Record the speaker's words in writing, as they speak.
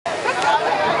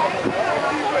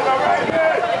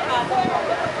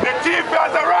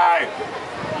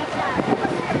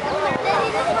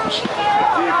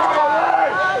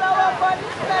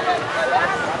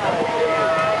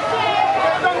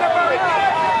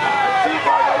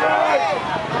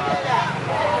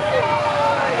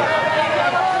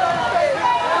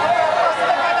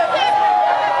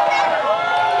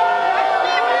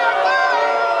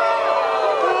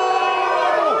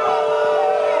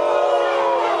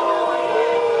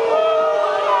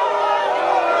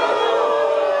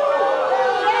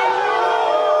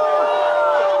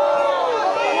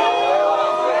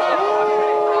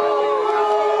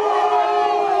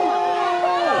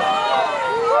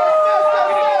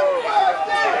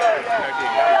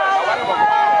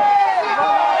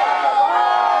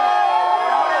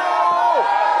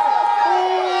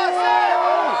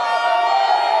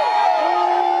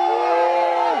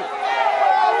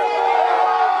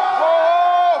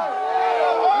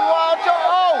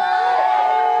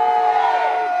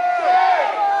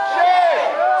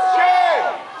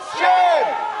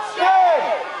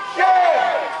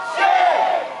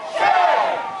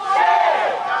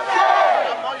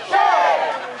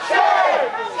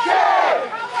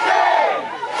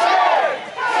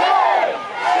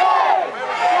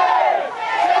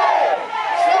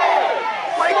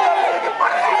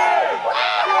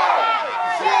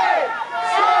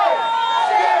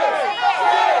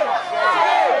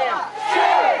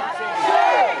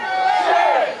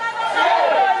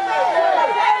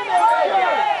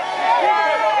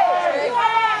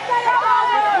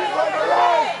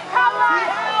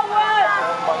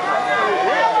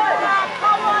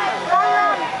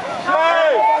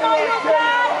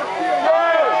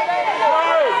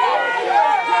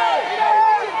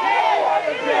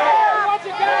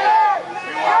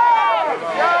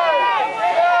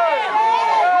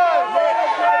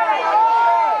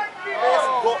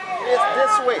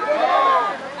way.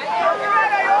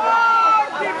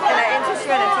 Can I interest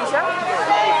you in a t-shirt?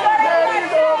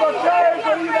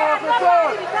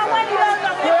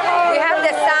 We have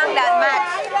the song that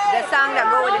match, the song that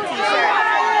go with the t-shirt.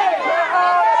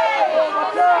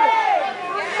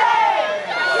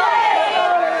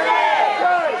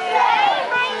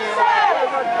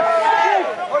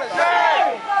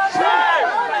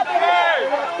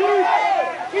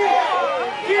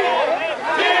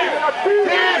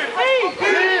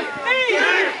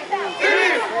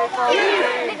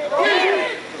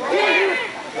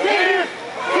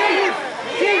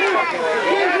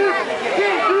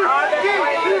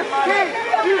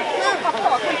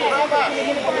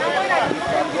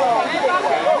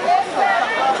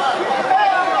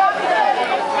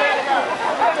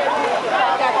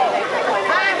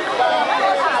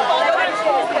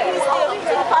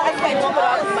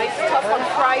 My stuff on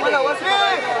Friday.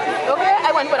 Okay,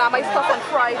 I went with all my stuff on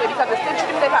Friday because the still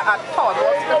treated me like a todd.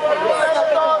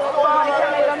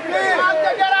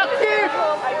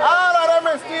 All of them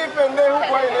is Stephen, they who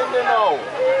going in there now.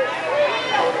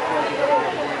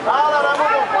 All of them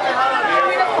who put it on.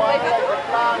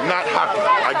 Not happy.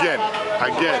 Again.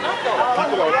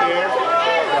 People out there,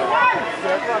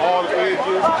 all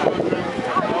ages,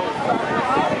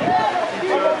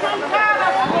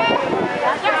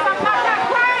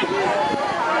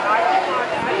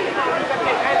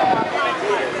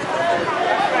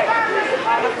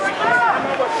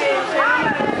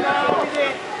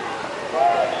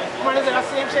 Man is in the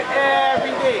same shit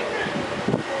every day.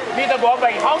 Need to go up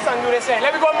by house and do the same.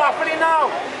 Let me go muffly now.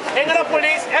 Ain't the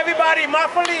police, everybody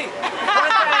muffly.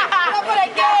 Go for the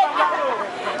gate.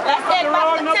 Let's take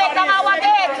our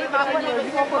gate.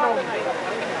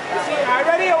 Are you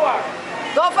ready or what?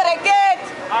 Go for the gate.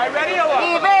 Are you ready or what?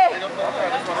 Lead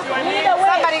the way.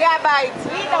 Somebody got bite.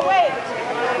 Lead the way.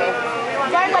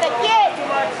 Going for the gate.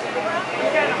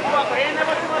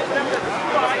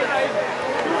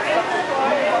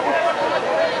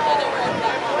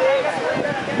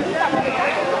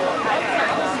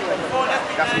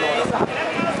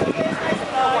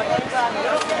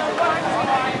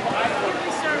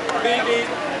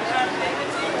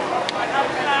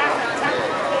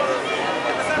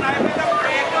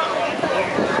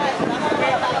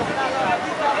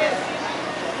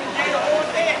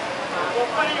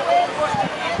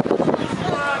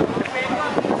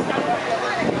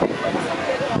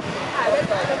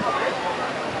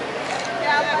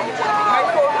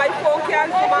 My phone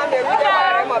can't come on there.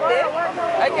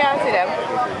 I can't see them.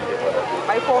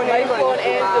 My phone ain't doing.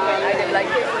 I didn't like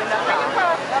it in the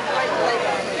car.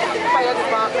 Fire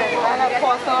department. I have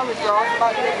personal withdrawals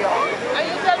back in the yard. Are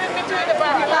you telling me to the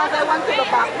back? Because I went to the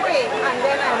back way and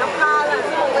then I have call and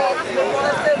so wait.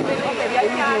 Okay, I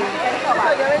can't. So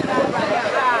you're ready to go back to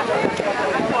the car.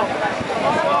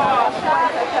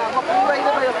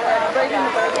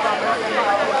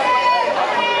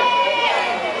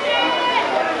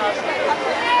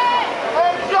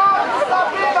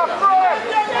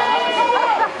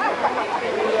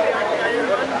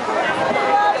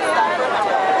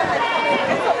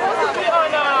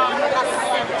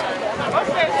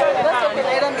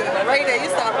 Right there, you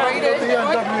stop right there.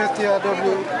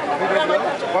 WSTRW,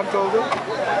 1,000.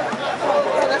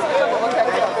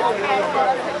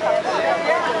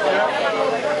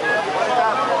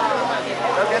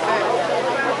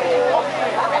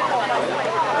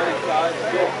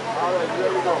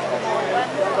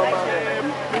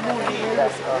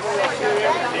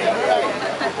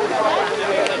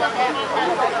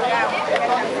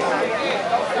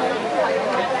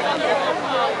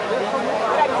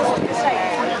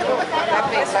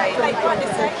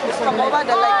 Come over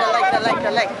the leg.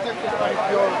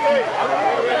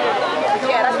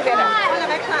 Yeah, that's better.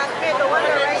 The one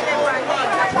right there,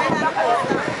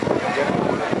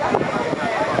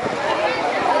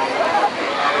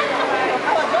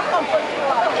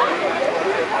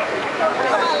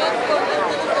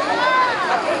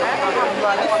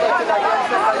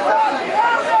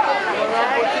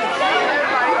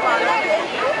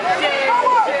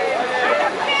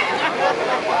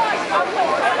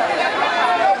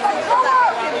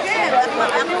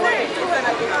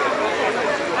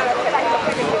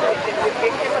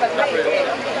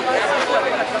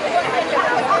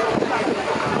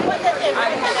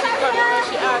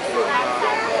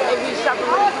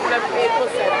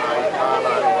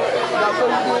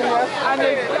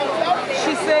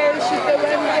 And she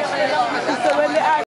said when they